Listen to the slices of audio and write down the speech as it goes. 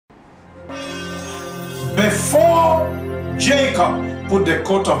Before Jacob put the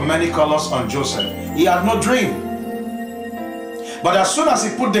coat of many colors on Joseph, he had no dream. But as soon as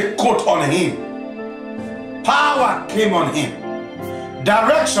he put the coat on him, power came on him,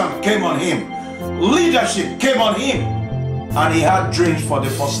 direction came on him, leadership came on him, and he had dreams for the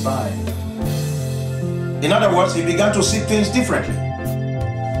first time. In other words, he began to see things differently.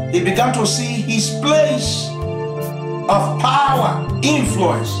 He began to see his place of power,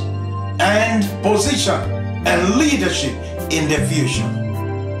 influence, and position and leadership in the future.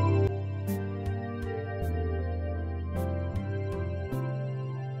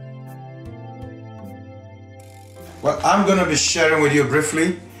 Well, I'm going to be sharing with you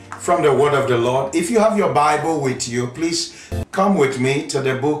briefly from the word of the Lord. If you have your Bible with you, please come with me to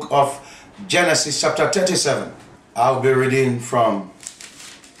the book of Genesis chapter 37. I'll be reading from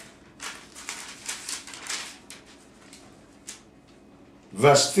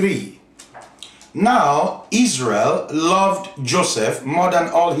verse 3. Now Israel loved Joseph more than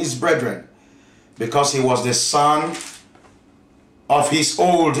all his brethren, because he was the son of his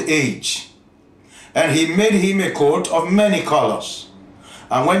old age. And he made him a coat of many colors.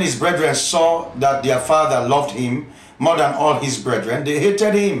 And when his brethren saw that their father loved him more than all his brethren, they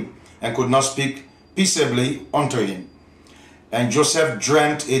hated him and could not speak peaceably unto him. And Joseph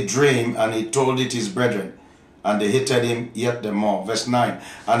dreamt a dream, and he told it his brethren, and they hated him yet the more. Verse 9.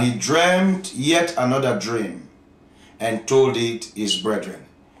 And he dreamt yet another dream, and told it his brethren.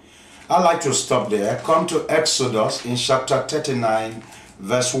 I'd like to stop there. Come to Exodus in chapter 39,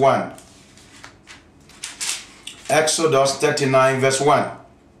 verse 1. Exodus 39, verse 1.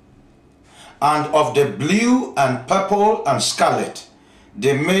 And of the blue and purple and scarlet,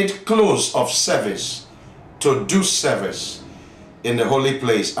 they made clothes of service to do service in the holy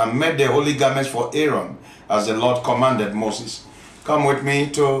place, and made the holy garments for Aaron, as the Lord commanded Moses. Come with me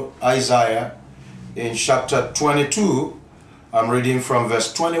to Isaiah in chapter 22. I'm reading from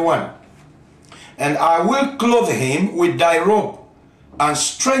verse 21. And I will clothe him with thy robe, and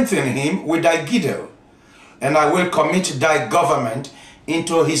strengthen him with thy girdle, and I will commit thy government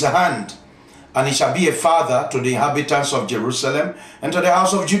into his hand, and he shall be a father to the inhabitants of Jerusalem and to the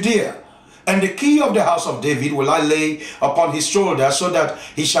house of Judea. And the key of the house of David will I lay upon his shoulder, so that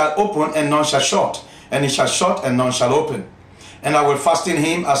he shall open and none shall shut, and he shall shut and none shall open. And I will fasten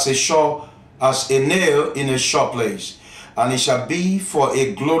him as a nail in a sure place, and he shall be for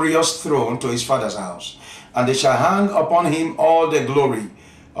a glorious throne to his father's house, and they shall hang upon him all the glory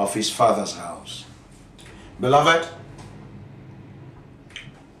of his father's house. Beloved,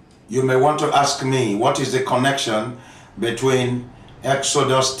 you may want to ask me, what is the connection between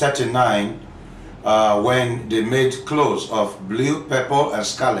Exodus 39, when they made clothes of blue, purple, and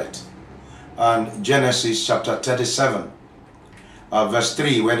scarlet, and Genesis chapter 37, verse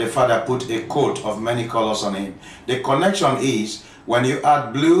 3, where the father put a coat of many colors on him? The connection is, when you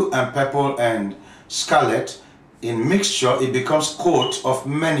add blue and purple and scarlet in mixture, it becomes coat of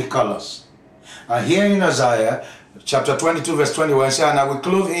many colors. And here in Isaiah chapter 22, verse 21, it says, and I will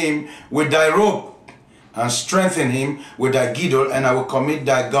clothe him with thy robe, and strengthen him with thy girdle, and I will commit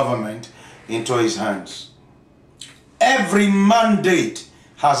thy government into his hands. Every mandate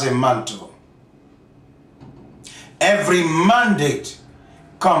has a mantle. Every mandate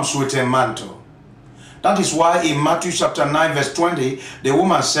comes with a mantle. That is why in Matthew chapter 9, verse 20, the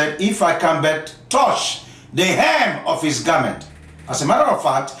woman said, if I can but touch the hem of his garment. As a matter of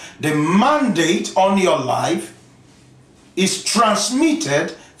fact, the mandate on your life is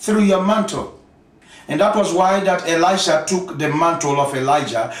transmitted through your mantle. And that was why that Elisha took the mantle of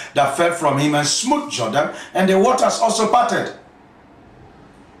Elijah that fell from him and smote Jordan, and the waters also parted.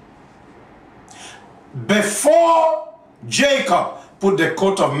 Before Jacob put the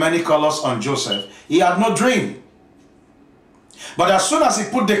coat of many colors on Joseph, he had no dream. But as soon as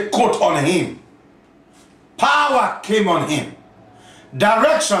he put the coat on him, power came on him,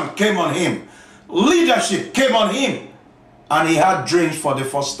 direction came on him, leadership came on him, and he had dreams for the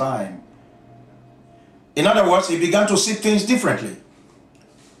first time. In other words, he began to see things differently.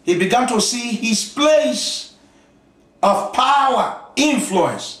 He began to see his place of power,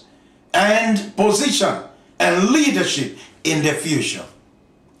 influence, and position and leadership in the future.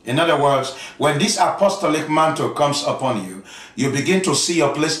 In other words, when this apostolic mantle comes upon you, you begin to see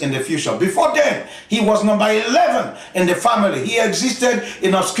your place in the future. Before then, he was number 11 in the family. He existed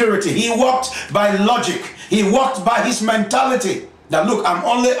in obscurity. He walked by logic. He walked by his mentality that, look, I'm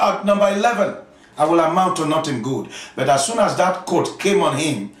only at number 11. I will amount to nothing good. But as soon as that coat came on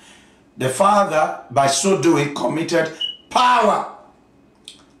him, the father, by so doing, committed power,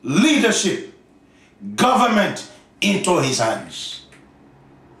 leadership, government into his hands.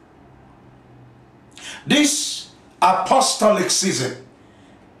 This apostolic season,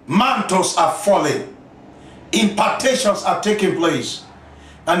 mantles are falling, impartations are taking place,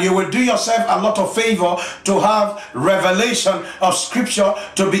 and you will do yourself a lot of favor to have revelation of scripture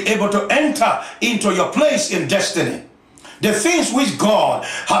to be able to enter into your place in destiny. The things which God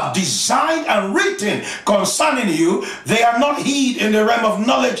have designed and written concerning you, they are not hid in the realm of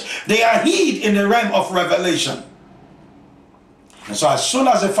knowledge, they are hid in the realm of revelation. And so as soon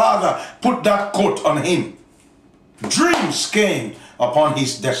as the Father put that coat on him, dreams came upon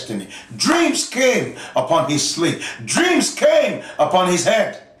his destiny. Dreams came upon his sleep. Dreams came upon his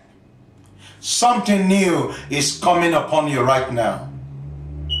head. Something new is coming upon you right now.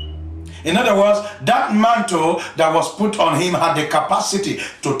 In other words, that mantle that was put on him had the capacity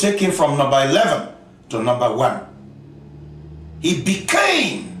to take him from number 11 to number 1. He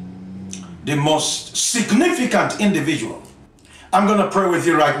became the most significant individual. I'm going to pray with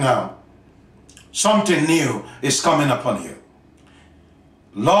you right now. Something new is coming upon you.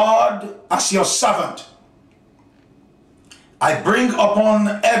 Lord, as your servant, I bring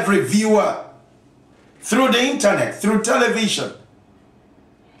upon every viewer through the internet, through television,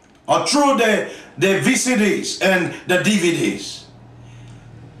 or through the VCDs and the DVDs.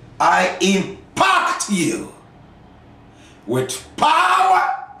 I impact you with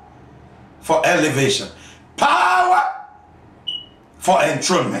power for elevation, power for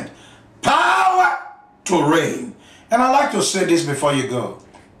enthronement, power to reign. And I like to say this before you go.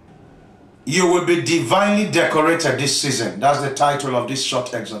 You will be divinely decorated this season. That's the title of this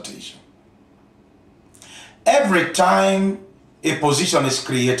short exhortation. Every time a position is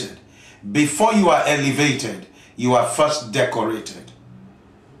created, before you are elevated, you are first decorated.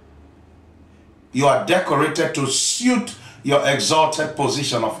 You are decorated to suit your exalted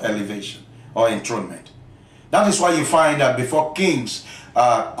position of elevation or enthronement. That is why you find that before kings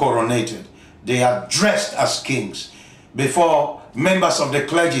are coronated, they are dressed as kings. Before members of the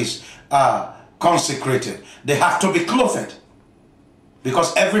clergy are consecrated, they have to be clothed,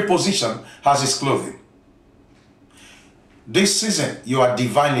 because every position has its clothing. This season, you are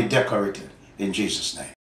divinely decorated in Jesus' name.